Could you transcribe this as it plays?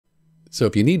So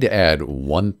if you need to add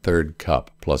 1/3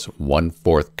 cup plus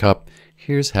 1/4 cup,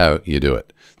 here's how you do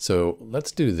it. So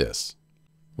let's do this.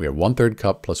 We have 1/3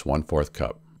 cup plus 1/4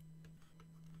 cup.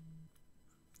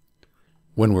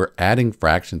 When we're adding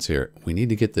fractions here, we need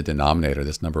to get the denominator,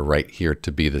 this number right here,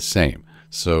 to be the same.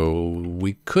 So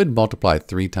we could multiply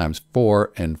 3 times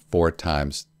 4 and 4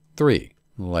 times 3,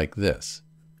 like this.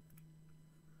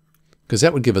 Because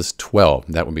that would give us 12,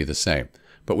 and that would be the same.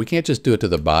 But we can't just do it to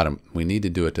the bottom, we need to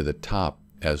do it to the top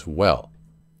as well.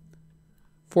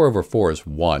 4 over 4 is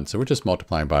 1, so we're just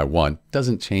multiplying by 1.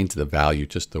 Doesn't change the value,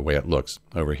 just the way it looks.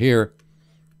 Over here,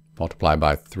 multiply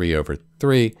by 3 over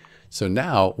 3. So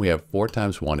now we have 4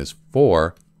 times 1 is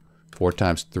 4, 4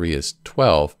 times 3 is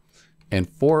 12, and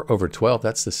 4 over 12,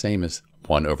 that's the same as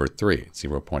 1 over 3,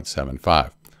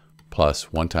 0.75,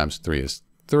 plus 1 times 3 is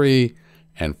 3,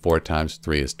 and 4 times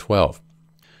 3 is 12.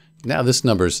 Now this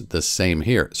number's the same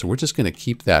here, so we're just going to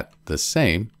keep that the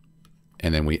same,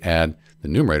 and then we add the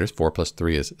numerators. 4 plus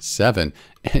 3 is 7,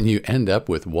 and you end up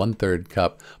with 1/3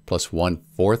 cup plus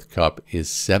 1/4 cup is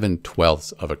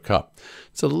 7/12 of a cup.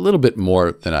 It's a little bit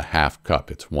more than a half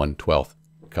cup. It's 1/12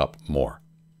 cup more.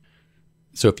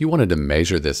 So if you wanted to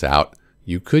measure this out,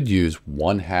 you could use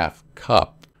 1/2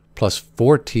 cup plus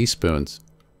 4 teaspoons,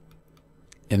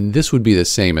 and this would be the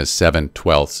same as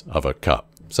 7/12 of a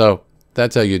cup. So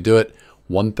that's how you do it.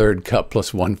 1/3 cup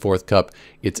plus 1/4 cup.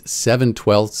 It's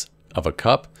 7/12 of a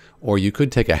cup. Or you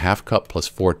could take a half cup plus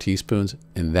 4 teaspoons,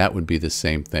 and that would be the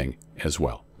same thing as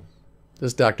well. This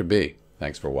is Dr. B.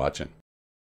 Thanks for watching.